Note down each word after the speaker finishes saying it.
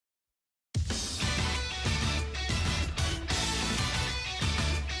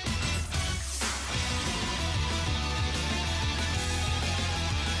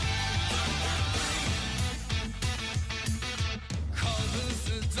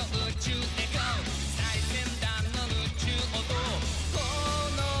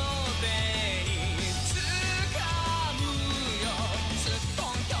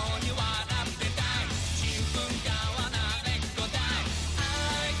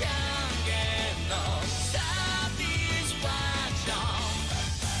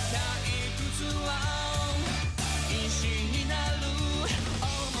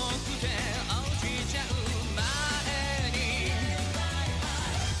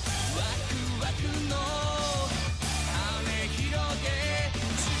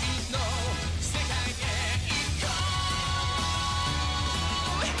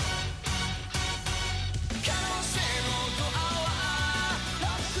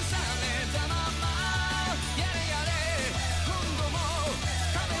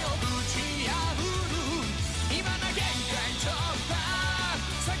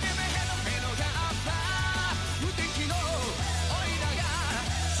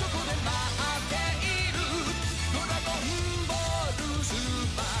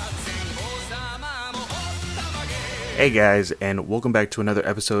Hey guys, and welcome back to another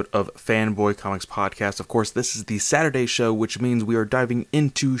episode of Fanboy Comics Podcast. Of course, this is the Saturday show, which means we are diving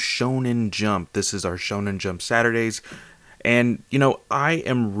into Shonen Jump. This is our Shonen Jump Saturdays, and I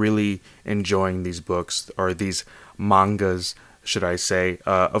am really enjoying these books, or these mangas, should I say.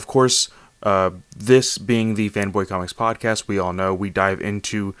 Of course, this being the Fanboy Comics Podcast, we all know we dive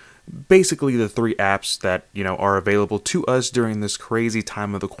into basically the three apps that, are available to us during this crazy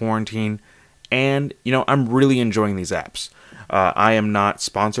time of the quarantine. And, I'm really enjoying these apps. I am not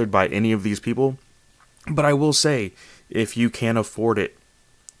sponsored by any of these people, but I will say, if you can afford it,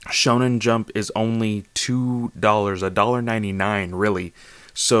 Shonen Jump is only $2, $1.99 really.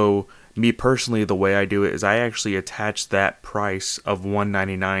 So, me personally, the way I do it is I actually attach that price of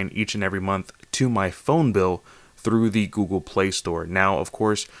 $1.99 each and every month to my phone bill through the Google Play Store. Now, of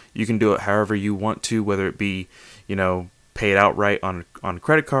course, you can do it however you want to, whether it be, pay it outright on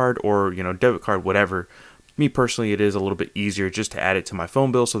credit card or debit card, whatever. Me personally, it is a little bit easier just to add it to my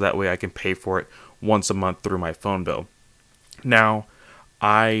phone bill, so that way I can pay for it once a month through my phone bill. Now,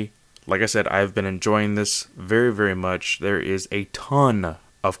 like I said, I've been enjoying this very, very much. There is a ton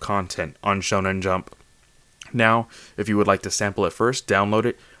of content on Shonen Jump. Now, if you would like to sample it first, download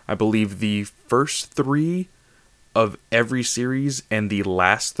it. I believe the first 3 of every series and the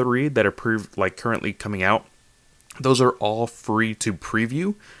last 3 that are currently coming out, those are all free to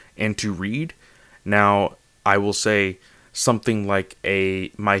preview and to read. Now, I will say something like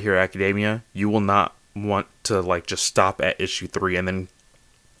a My Hero Academia, you will not want to just stop at issue 3 and then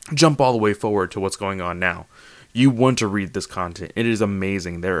jump all the way forward to what's going on now. You want to read this content. It is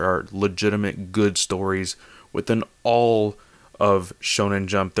amazing. There are legitimate good stories within all of Shonen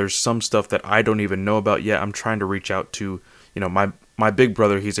Jump. There's some stuff that I don't even know about yet. I'm trying to reach out to, my big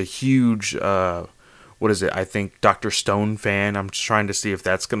brother. He's a huge I think Dr. Stone fan. I'm trying to see if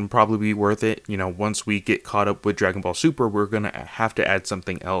that's going to probably be worth it. Once we get caught up with Dragon Ball Super, we're going to have to add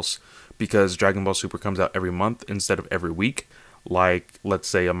something else, because Dragon Ball Super comes out every month instead of every week, like, let's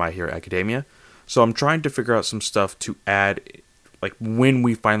say, a My Hero Academia. So I'm trying to figure out some stuff to add, when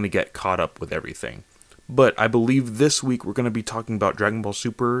we finally get caught up with everything. But I believe this week we're going to be talking about Dragon Ball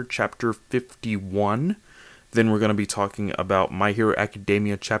Super Chapter 51. Then we're going to be talking about My Hero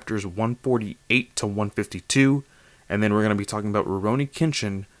Academia chapters 148 to 152. And then we're going to be talking about Rurouni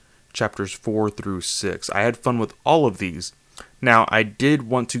Kenshin chapters 4 through 6. I had fun with all of these. Now, I did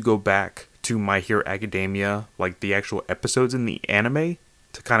want to go back to My Hero Academia, the actual episodes in the anime,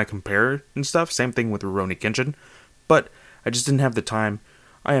 to kind of compare and stuff. Same thing with Rurouni Kenshin. But I just didn't have the time.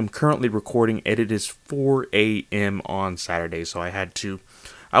 I am currently recording, and it is 4 a.m. on Saturday, so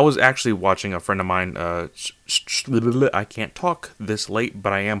I was actually watching a friend of mine, I can't talk this late,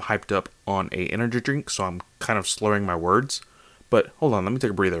 but I am hyped up on a energy drink, so I'm kind of slurring my words. But hold on, let me take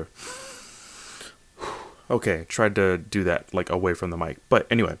a breather. Okay, tried to do that away from the mic. But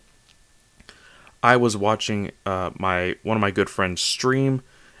anyway, I was watching one of my good friends stream,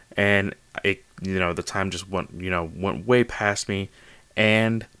 and the time just went way past me.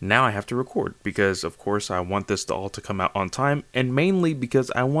 And now I have to record because, of course, I want this all to come out on time, and mainly because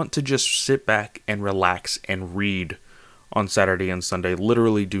I want to just sit back and relax and read on Saturday and Sunday,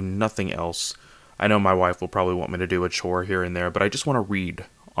 literally do nothing else. I know my wife will probably want me to do a chore here and there, but I just want to read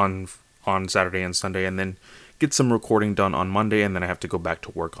on Saturday and Sunday, and then get some recording done on Monday, and then I have to go back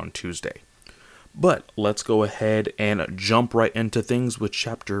to work on Tuesday. But let's go ahead and jump right into things with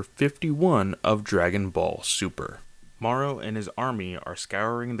Chapter 51 of Dragon Ball Super. Maro and his army are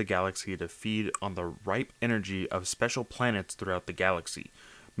scouring the galaxy to feed on the ripe energy of special planets throughout the galaxy.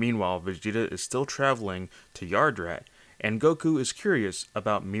 Meanwhile, Vegeta is still traveling to Yardrat and Goku is curious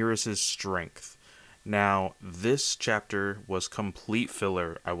about Miras' strength. Now, this chapter was complete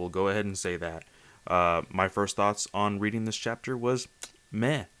filler. I will go ahead and say that. My first thoughts on reading this chapter was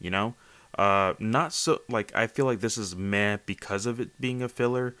meh, you know? Not so, like, I feel like this is meh because of it being a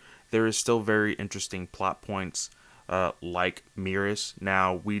filler. There is still very interesting plot points, like Miras.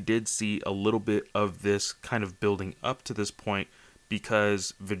 Now, we did see a little bit of this kind of building up to this point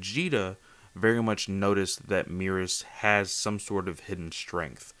because Vegeta very much noticed that Miras has some sort of hidden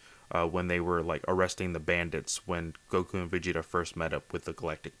strength. When they were like arresting the bandits when Goku and Vegeta first met up with the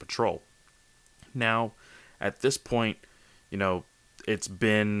Galactic Patrol. Now, at this point, you know, it's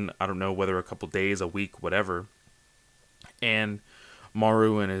been, I don't know whether a couple days, a week, whatever, and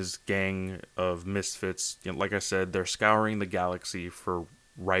Maru and his gang of misfits, you know, like I said, they're scouring the galaxy for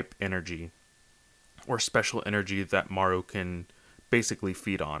ripe energy or special energy that Maru can basically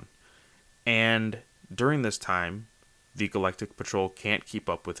feed on. And during this time, the Galactic Patrol can't keep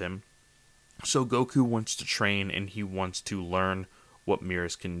up with him. So Goku wants to train and he wants to learn what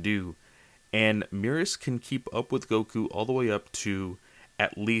Miras can do. And Miras can keep up with Goku all the way up to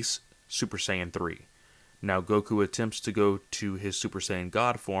at least Super Saiyan 3. Now Goku attempts to go to his Super Saiyan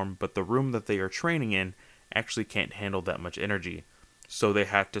God form, but the room that they are training in actually can't handle that much energy. So they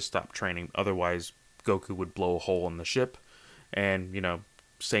have to stop training, otherwise Goku would blow a hole in the ship, and, you know,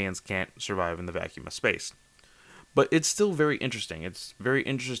 Saiyans can't survive in the vacuum of space. But it's still very interesting. It's very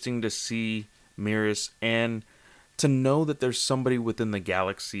interesting to see Miras and to know that there's somebody within the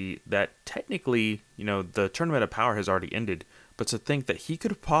galaxy that technically, you know, the Tournament of Power has already ended, but to think that he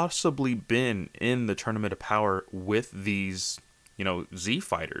could have possibly been in the Tournament of Power with these, you know, Z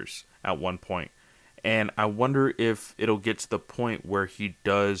fighters at one point. And I wonder if it'll get to the point where he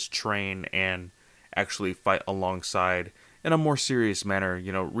does train and actually fight alongside in a more serious manner.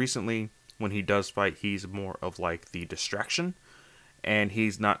 You know, recently when he does fight, he's more of like the distraction, and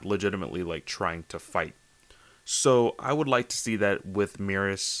he's not legitimately like trying to fight. So I would like to see that with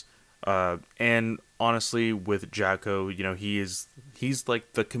Miras, and honestly with Jaco. You know, he's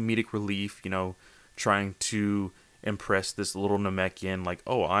like the comedic relief. You know, trying to impress this little Namekian, like,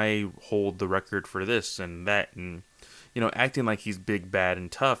 oh, I hold the record for this and that, and, you know, acting like he's big, bad,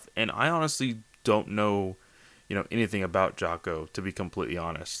 and tough. And I honestly don't know, you know, anything about Jaco, to be completely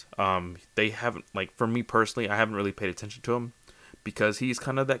honest. They haven't, like, for me personally, I haven't really paid attention to him because he's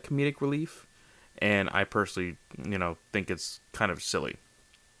kind of that comedic relief, and I personally, you know, think it's kind of silly.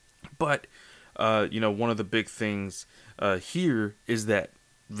 But, you know, one of the big things here is that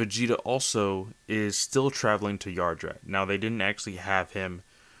Vegeta also is still traveling to Yardrat. Now, they didn't actually have him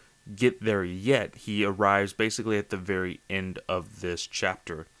get there yet. He arrives basically at the very end of this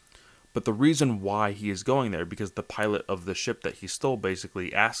chapter. But the reason why he is going there, because the pilot of the ship that he stole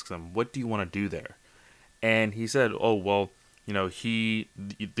basically asks him, what do you want to do there? And he said, oh, well, you know,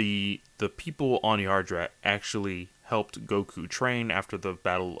 the people on Yardrat actually helped Goku train after the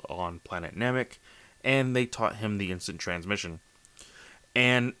battle on planet Namek, and they taught him the instant transmission.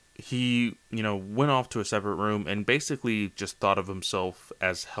 And he, you know, went off to a separate room and basically just thought of himself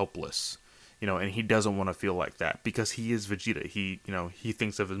as helpless. You know, and he doesn't want to feel like that because he is Vegeta. He, you know, he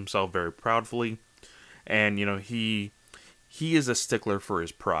thinks of himself very proudly, and, you know, he is a stickler for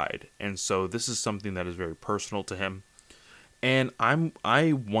his pride. And so this is something that is very personal to him. And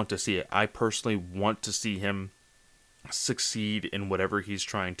I want to see it. I personally want to see him succeed in whatever he's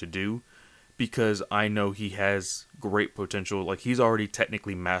trying to do, because I know he has great potential. Like, he's already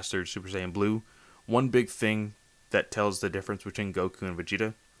technically mastered Super Saiyan Blue. One big thing that tells the difference between Goku and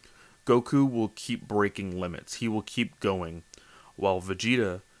Vegeta: Goku will keep breaking limits. He will keep going. While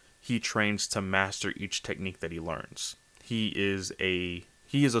Vegeta, he trains to master each technique that he learns. He is a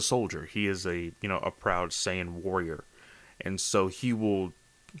soldier. He is a, you know, a proud Saiyan warrior. And so he will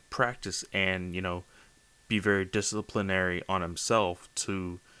practice and, you know, be very disciplinary on himself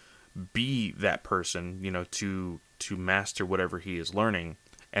to be that person, you know, to master whatever he is learning.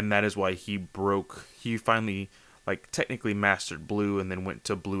 And that is why he finally, like, technically mastered Blue and then went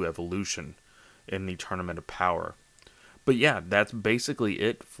to Blue Evolution in the Tournament of Power. But yeah, that's basically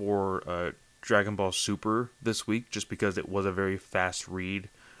it for Dragon Ball Super this week, just because it was a very fast read.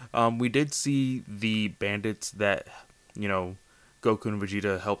 We did see the bandits that, you know, Goku and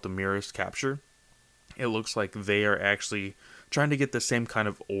Vegeta helped Miras capture. It looks like they are actually trying to get the same kind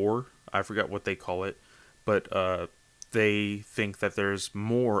of ore. I forgot what they call it, but they think that there's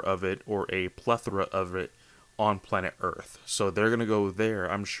more of it, or a plethora of it, on planet Earth. So they're going to go there.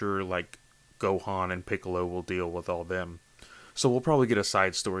 I'm sure, like, Gohan and Piccolo will deal with all them. So we'll probably get a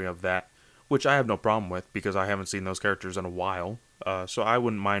side story of that, which I have no problem with because I haven't seen those characters in a while. So I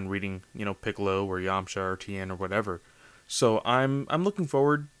wouldn't mind reading, you know, Piccolo or Yamcha or Tien or whatever. So I'm looking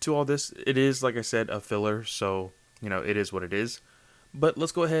forward to all this. It is, like I said, a filler, so it is what it is. But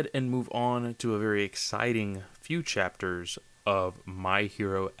let's go ahead and move on to a very exciting few chapters of My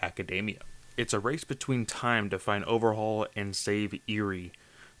Hero Academia. It's a race between time to find Overhaul and save Eerie.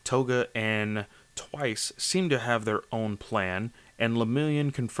 Toga and Twice seem to have their own plan, and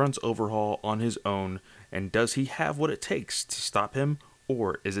Lemillion confronts Overhaul on his own. And does he have what it takes to stop him,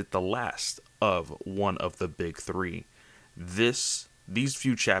 or is it the last of one of the big three? These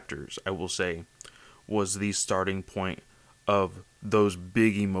few chapters, I will say, was the starting point of those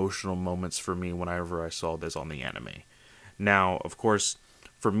big emotional moments for me whenever I saw this on the anime. Now, of course,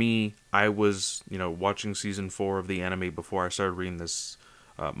 for me, I was, watching season 4 of the anime before I started reading this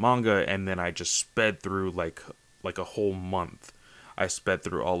manga, and then I just sped through like a whole month. I sped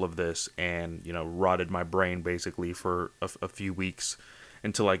through all of this and, rotted my brain basically for a few weeks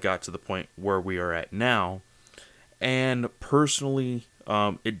until I got to the point where we are at now. And personally,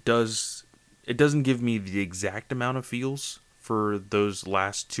 it doesn't give me the exact amount of feels for those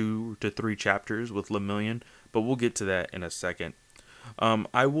last 2 to 3 chapters with Lemillion, but we'll get to that in a second.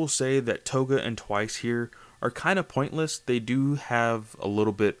 I will say that Toga and Twice here are kind of pointless. They do have a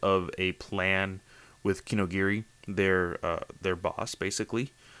little bit of a plan with Kinogiri, their boss,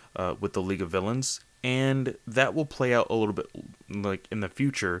 basically, with the League of Villains, and that will play out a little bit like in the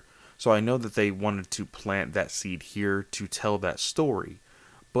future. So I know that they wanted to plant that seed here to tell that story.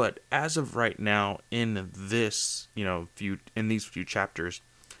 But as of right now, in this, these few chapters,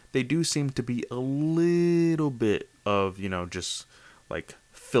 they do seem to be a little bit of, just like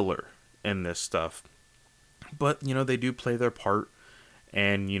filler in this stuff. But, they do play their part,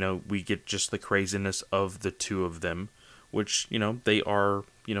 and, we get just the craziness of the two of them, which, they are,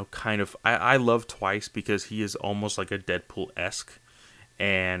 kind of, I love Twice because he is almost like a Deadpool-esque,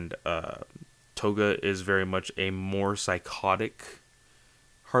 and Toga is very much a more psychotic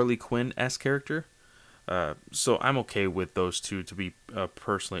Harley Quinn-esque character. So I'm okay with those two to be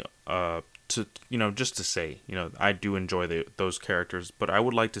personally, just to say, I do enjoy those characters, but I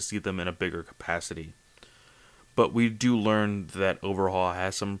would like to see them in a bigger capacity. But we do learn that Overhaul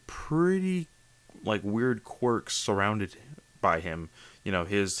has some pretty weird quirks surrounded by him.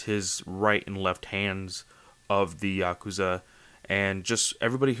 His right and left hands of the Yakuza, and just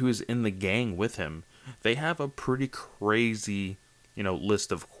everybody who is in the gang with him. They have a pretty crazy,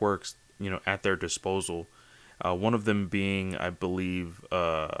 list of quirks, at their disposal. One of them being, I believe,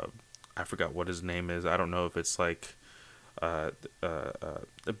 I forgot what his name is. I don't know if it's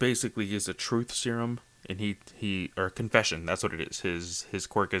basically he's a truth serum, and he or confession. That's what it is. His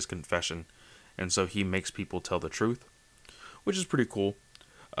quirk is confession, and so he makes people tell the truth, which is pretty cool.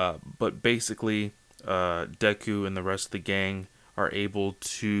 But basically, Deku and the rest of the gang are able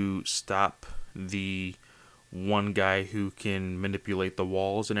to stop the one guy who can manipulate the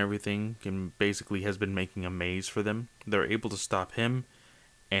walls and everything, and basically has been making a maze for them. They're able to stop him,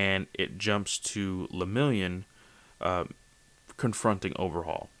 and it jumps to Lemillion confronting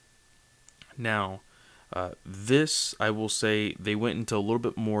Overhaul. Now, this, I will say, they went into a little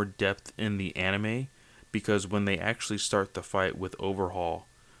bit more depth in the anime, because when they actually start the fight with Overhaul,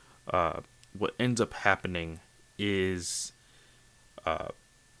 what ends up happening is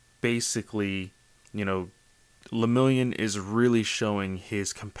basically, Lemillion is really showing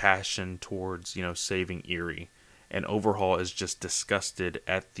his compassion towards, saving Eerie. And Overhaul is just disgusted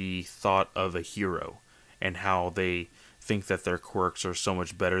at the thought of a hero and how they think that their quirks are so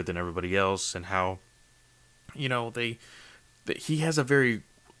much better than everybody else, and how, he has a very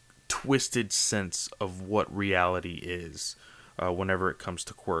twisted sense of what reality is whenever it comes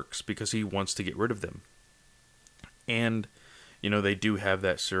to quirks, because he wants to get rid of them. And they do have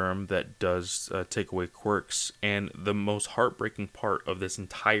that serum that does take away quirks. And the most heartbreaking part of this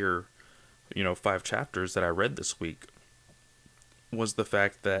entire, 5 chapters that I read this week was the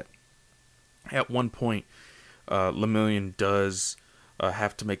fact that at one point, Lemillion does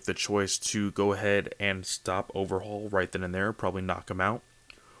have to make the choice to go ahead and stop Overhaul right then and there, probably knock him out,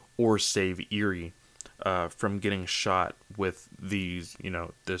 or save Eerie from getting shot with these,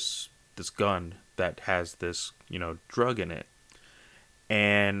 this gun that has this, drug in it.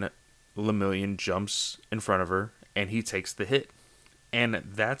 And Lemillion jumps in front of her, and he takes the hit. And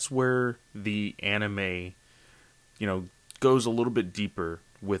that's where the anime, goes a little bit deeper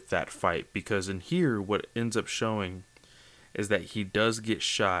with that fight. Because in here, what ends up showing is that he does get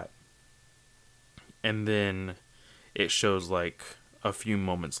shot, and then it shows a few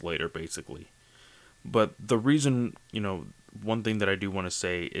moments later, basically. But the reason, one thing that I do want to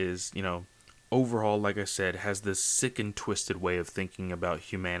say is, Overhaul, like I said, has this sick and twisted way of thinking about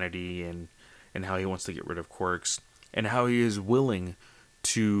humanity and how he wants to get rid of quirks. and how he is willing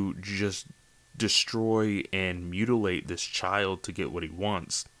to just destroy and mutilate this child to get what he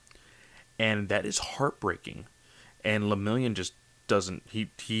wants. And that is heartbreaking. And Lemillion just doesn't,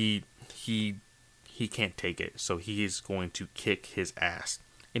 he can't take it. So he is going to kick his ass.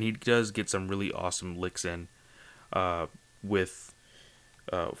 And he does get some really awesome licks in with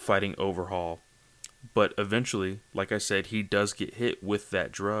fighting Overhaul. But eventually, like I said, he does get hit with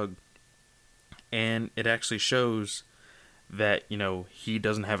that drug. And it actually shows that, he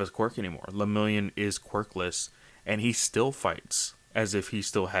doesn't have his quirk anymore. Lemillion is quirkless, and he still fights as if he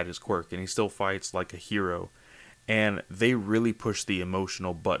still had his quirk, and he still fights like a hero. And they really push the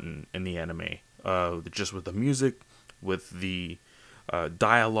emotional button in the anime. Just with the music, with the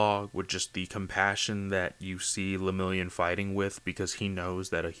dialogue, with just the compassion that you see Lemillion fighting with, because he knows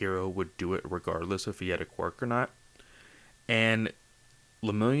that a hero would do it regardless if he had a quirk or not. And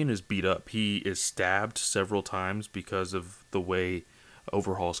Lemillion is beat up. He is stabbed several times because of the way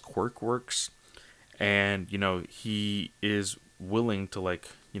Overhaul's quirk works. And, he is willing to,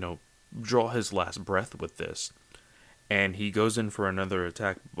 draw his last breath with this. And he goes in for another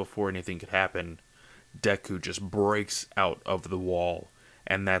attack. Before anything could happen, Deku just breaks out of the wall.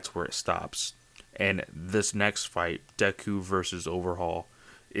 And that's where it stops. And this next fight, Deku versus Overhaul,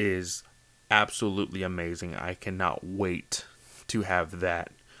 is absolutely amazing. I cannot wait to have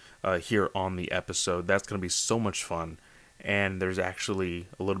that here on the episode. That's going to be so much fun. And there's actually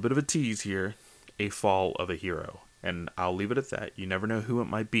a little bit of a tease here, a fall of a hero. And I'll leave it at that. You never know who it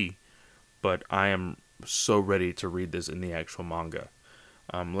might be. But I am so ready to read this in the actual manga.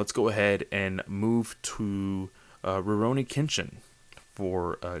 Let's go ahead and move to Rurouni Kenshin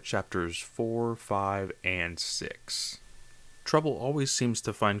for chapters 4, 5, and 6. Trouble always seems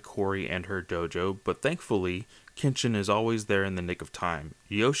to find Kori and her dojo, but thankfully, Kenshin is always there in the nick of time.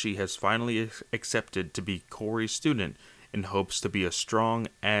 Yoshi has finally accepted to be Kori's student in hopes to be as strong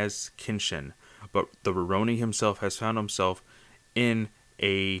as Kenshin, but the Rurouni himself has found himself in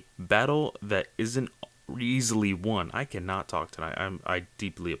a battle that isn't easily won. I cannot talk tonight. I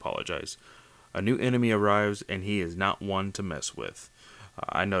deeply apologize. A new enemy arrives, and he is not one to mess with.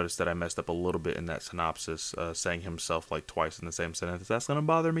 I noticed that I messed up a little bit in that synopsis, saying himself like twice in the same sentence. That's going to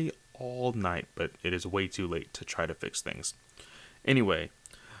bother me all night, but it is way too late to try to fix things. Anyway,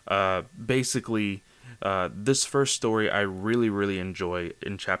 basically, this first story I really, really enjoy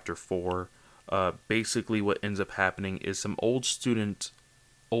in chapter 4. Basically, what ends up happening is some old students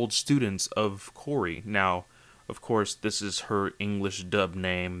of Kori. Now, of course, this is her English dub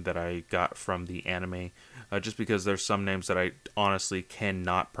name that I got from the anime, just because there's some names that I honestly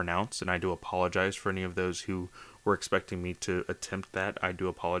cannot pronounce, and I do apologize for any of those who were expecting me to attempt that. I do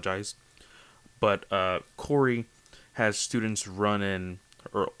apologize. But Kori has students run in,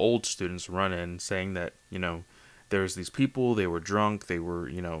 or old students run in, saying that, there's these people, they were drunk, they were,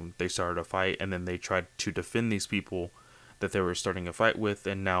 they started a fight, and then they tried to defend these people that they were starting a fight with,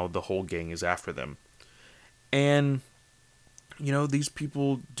 and now the whole gang is after them. And, these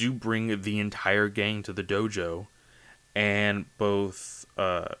people do bring the entire gang to the dojo, and both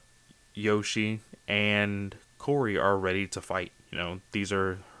Yoshi and Kori are ready to fight. These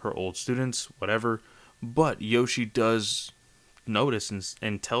are her old students, whatever, but Yoshi does notice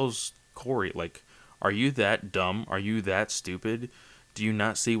and tells Kori, are you that dumb? Are you that stupid? Do you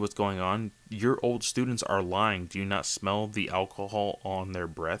not see what's going on? Your old students are lying. Do you not smell the alcohol on their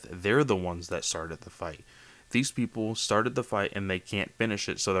breath? They're the ones that started the fight. These people started the fight and they can't finish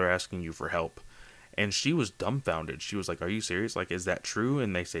it, so they're asking you for help. And she was dumbfounded. She was like, are you serious? Is that true?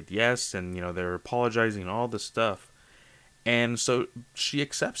 And they said yes, and, they're apologizing and all this stuff. And so she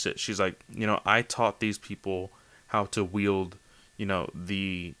accepts it. She's like, I taught these people how to wield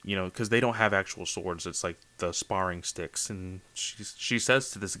because they don't have actual swords. It's like the sparring sticks. And she says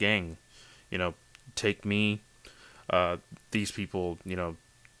to this gang, take me, these people,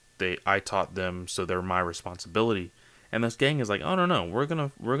 I taught them, so they're my responsibility. And this gang is like, oh no, we're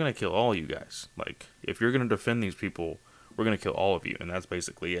gonna kill all you guys. If you're gonna defend these people, we're gonna kill all of you. And that's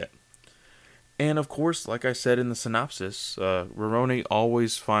basically it. And of course, like I said in the synopsis, Rurouni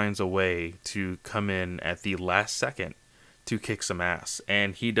always finds a way to come in at the last second to kick some ass,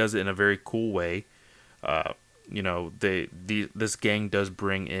 and he does it in a very cool way. This gang does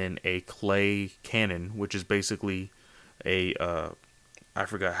bring in a clay cannon, which is basically a I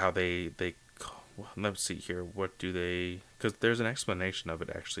forgot how they let's see here. What do they? Because there's an explanation of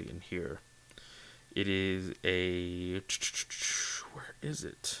it actually in here. It is a where is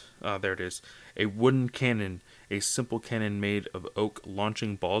it? There it is. A wooden cannon, a simple cannon made of oak,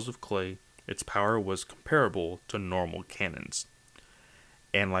 launching balls of clay. Its power was comparable to normal cannons.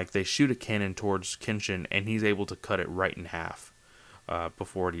 and like they shoot a cannon towards Kenshin, and he's able to cut it right in half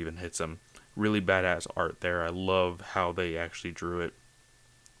before it even hits him. Really badass art there. I love how they actually drew it.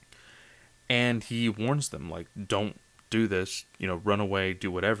 And he warns them, like, don't do this, run away,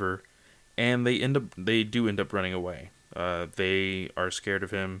 do whatever. And they do end up running away. They are scared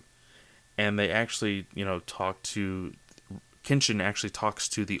of him, and they actually, Kenshin actually talks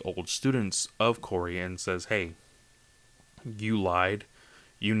to the old students of Kori and says, hey, you lied.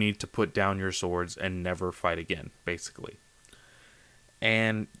 You need to put down your swords and never fight again, basically.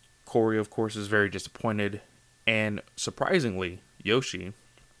 And Kori, of course, is very disappointed. And surprisingly, Yoshi,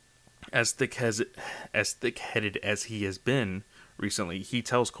 as thick-headed as he has been recently, he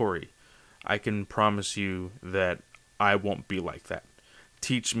tells Kori, I can promise you that I won't be like that.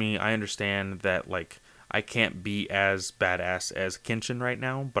 Teach me. I understand that, like, I can't be as badass as Kenshin right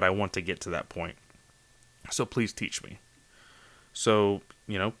now, but I want to get to that point. So please teach me. So,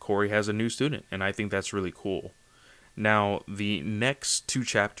 Kori has a new student, and I think that's really cool. Now, the next 2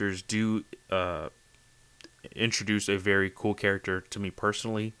 chapters do introduce a very cool character to me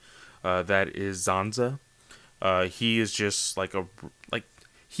personally. That is Zanza. He is just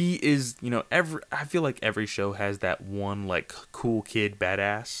he is, I feel like every show has that one, like, cool kid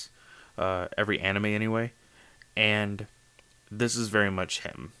badass. Every anime anyway. And this is very much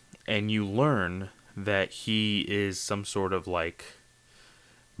him. And you learn that he is some sort of, like,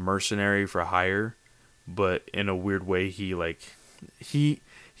 mercenary for hire. But in a weird way, he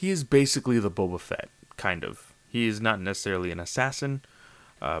is basically the Boba Fett, kind of. He is not necessarily an assassin,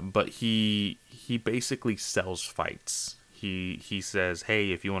 but he basically sells fights. He says,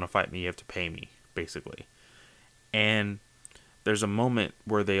 hey, if you want to fight me, you have to pay me, basically. And there's a moment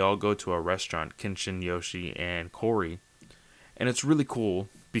where they all go to a restaurant, Kenshin, Yoshi, and Kori. And it's really cool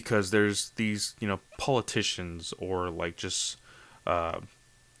because there's these, politicians or like just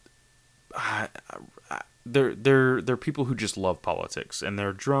they're people who just love politics, and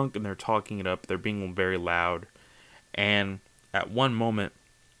they're drunk and they're talking it up. They're being very loud. And at one moment,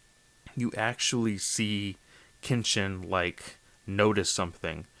 you actually see Kenshin, like, notice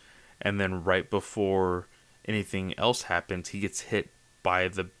something, and then right before anything else happens, he gets hit by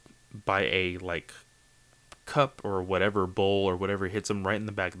a like cup or whatever, bowl or whatever, hits him right in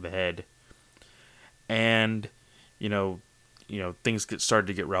the back of the head. And things started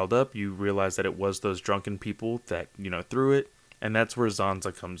to get riled up. You realize that it was those drunken people that threw it, and that's where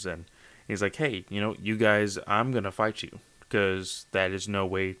Zanza comes in. He's like, hey, you guys, I'm gonna fight you because that is no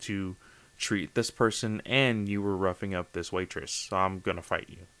way to treat this person, and you were roughing up this waitress, so I'm gonna fight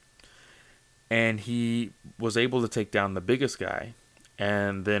you. And he was able to take down the biggest guy,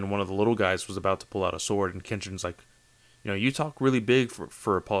 and then one of the little guys was about to pull out a sword, and Kenshin's like, you talk really big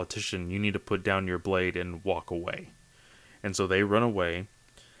for a politician. You need to put down your blade and walk away. And so they run away,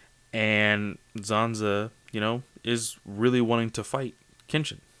 and Zanza, is really wanting to fight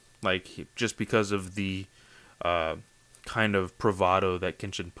Kenshin, like, just because of the kind of bravado that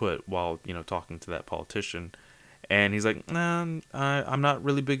Kenshin put while talking to that politician. And he's like, nah, I'm not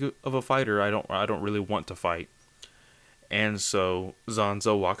really big of a fighter. I don't really want to fight. And so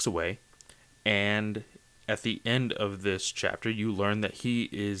Zanza walks away. And at the end of this chapter, you learn that he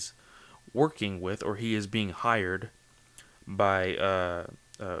is working with, or he is being hired by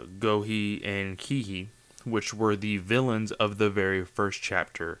Gohei and Kihi, which were the villains of the very first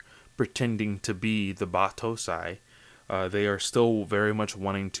chapter, pretending to be the Batosai. They are still very much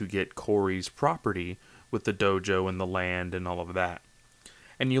wanting to get Kori's property with the dojo and the land and all of that.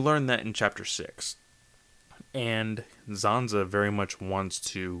 And you learn that in chapter 6. And Zanza very much wants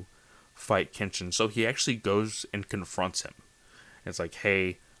to fight Kenshin, so he actually goes and confronts him. It's like,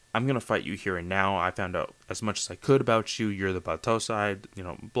 hey, I'm going to fight you here and now. I found out as much as I could about you. You're the Batosai,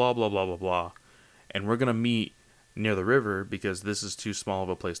 blah, blah, blah, blah, blah. And we're going to meet near the river because this is too small of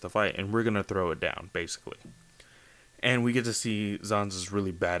a place to fight, and we're going to throw it down, basically. And we get to see Zanza's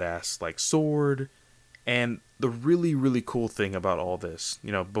really badass, like, sword. And the really, really cool thing about all this,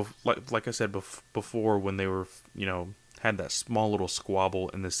 like I said before, when they were, had that small little squabble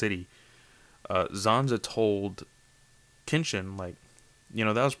in the city, Zanza told Kenshin, like,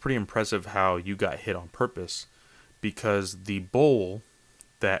 that was pretty impressive how you got hit on purpose, because the bowl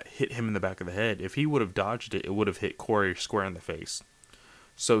that hit him in the back of the head, if he would have dodged it, it would have hit Kori square in the face.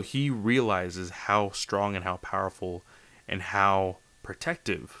 So he realizes how strong and how powerful and how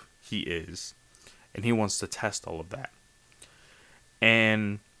protective he is. And he wants to test all of that.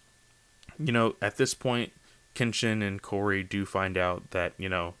 And, at this point, Kenshin and Kori do find out that,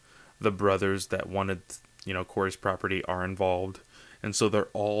 the brothers that wanted, Kori's property are involved. And so they're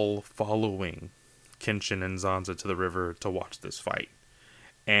all following Kenshin and Zanza to the river to watch this fight.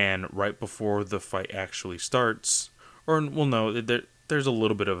 And right before the fight actually starts, or well, no, there's a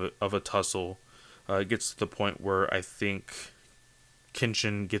little bit of a tussle. It gets to the point where I think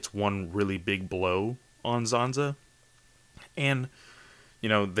Kenshin gets one really big blow on Zanza. And,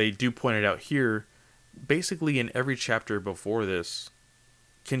 they do point it out here. Basically, in every chapter before this,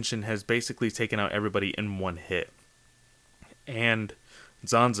 Kenshin has basically taken out everybody in one hit. And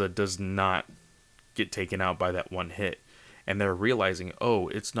Zanza does not get taken out by that one hit. And they're realizing, oh,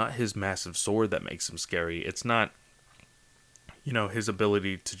 it's not his massive sword that makes him scary. It's not, his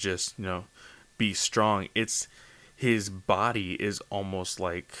ability to just, be strong. It's his body is almost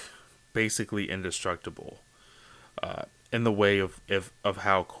like basically indestructible. In the way of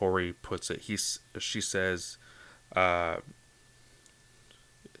how Corey puts it, she says, what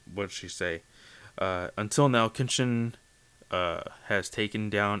did she say? Until now, Kenshin has taken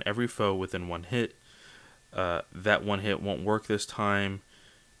down every foe within one hit. That one hit won't work this time.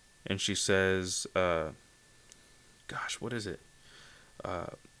 And she says, gosh, what is it?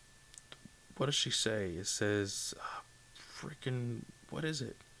 What does she say? It says, what is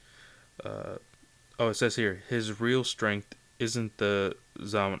it? It says here, his real strength isn't the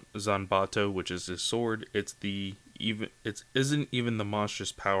Zanbato, which is his sword. Isn't even the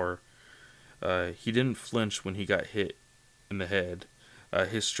monstrous power. He didn't flinch when he got hit in the head.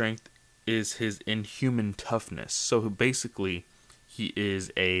 His strength is his inhuman toughness. So basically, he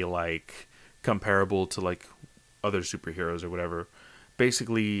is comparable to other superheroes or whatever.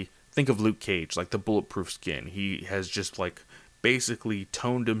 Basically, think of Luke Cage, the bulletproof skin. He has just basically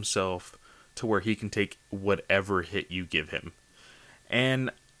toned himself to where he can take whatever hit you give him.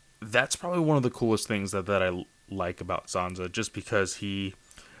 And that's probably one of the coolest things that I like about Zanza, just because he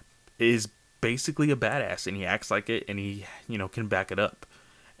is basically a badass and he acts like it and he, can back it up.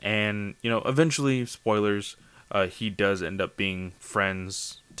 And, eventually, spoilers, he does end up being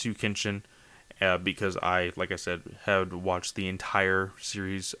friends to Kenshin, because I, like I said, had watched the entire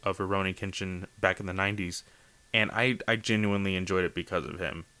series of Rurouni Kenshin back in the 90s, and I genuinely enjoyed it because of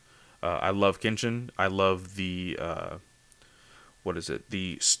him. I love Kenshin. I love the,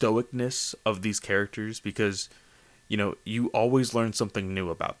 the stoicness of these characters, because, you always learn something new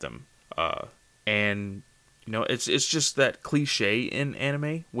about them. And, it's just that cliche in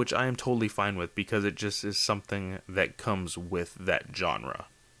anime, which I am totally fine with, because it just is something that comes with that genre.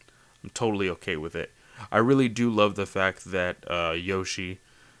 I'm totally okay with it. I really do love the fact that Yoshi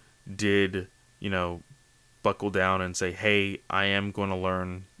did, buckle down and say, hey, I am going to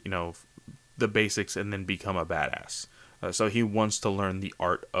learn, the basics and then become a badass. So he wants to learn the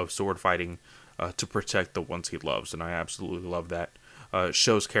art of sword fighting to protect the ones he loves, and I absolutely love that.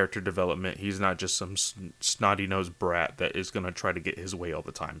 Shows character development. He's not just some snotty-nosed brat that is going to try to get his way all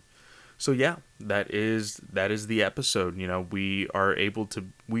the time. So yeah, that is the episode. We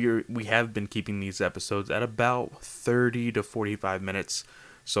have been keeping these episodes at about 30 to 45 minutes.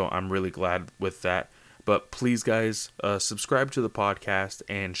 So I'm really glad with that. But please, guys, subscribe to the podcast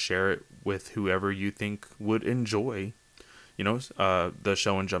and share it with whoever you think would enjoy, the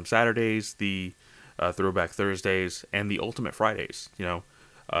Show and Jump Saturdays, the Throwback Thursdays, and the Ultimate Fridays.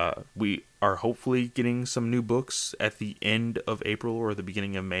 We are hopefully getting some new books at the end of April or the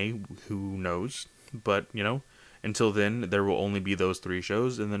beginning of May. Who knows? But, until then, there will only be those 3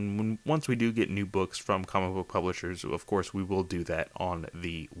 shows. And then once we do get new books from comic book publishers, of course, we will do that on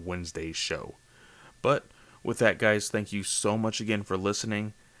the Wednesday show. But with that, guys, thank you so much again for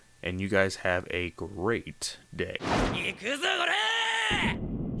listening. And you guys have a great day.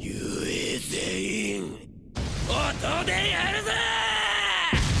 音でやる